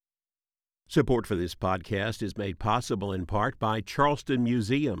Support for this podcast is made possible in part by Charleston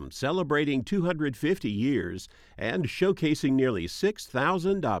Museum, celebrating 250 years and showcasing nearly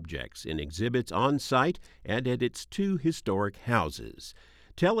 6,000 objects in exhibits on site and at its two historic houses,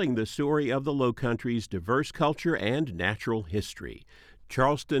 telling the story of the Lowcountry's diverse culture and natural history.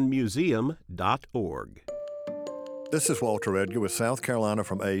 charlestonmuseum.org. This is Walter Edgar with South Carolina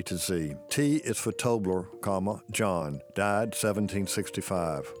from A to Z. T is for Tobler, John, died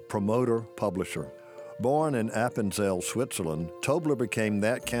 1765, promoter, publisher. Born in Appenzell, Switzerland, Tobler became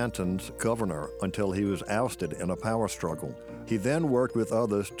that canton's governor until he was ousted in a power struggle. He then worked with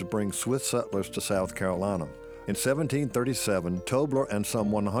others to bring Swiss settlers to South Carolina. In 1737, Tobler and some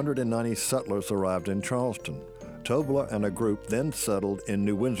 190 settlers arrived in Charleston. Tobler and a group then settled in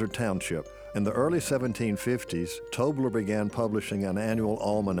New Windsor Township. In the early 1750s, Tobler began publishing an annual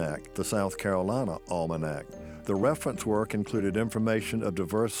almanac, the South Carolina Almanac. The reference work included information of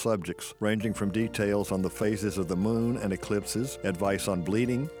diverse subjects, ranging from details on the phases of the moon and eclipses, advice on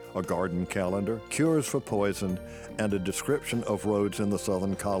bleeding, a garden calendar, cures for poison, and a description of roads in the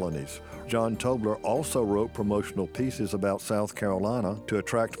southern colonies. John Tobler also wrote promotional pieces about South Carolina to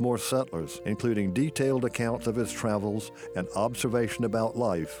attract more settlers, including detailed accounts of his travels and observation about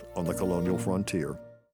life on the colonial frontier.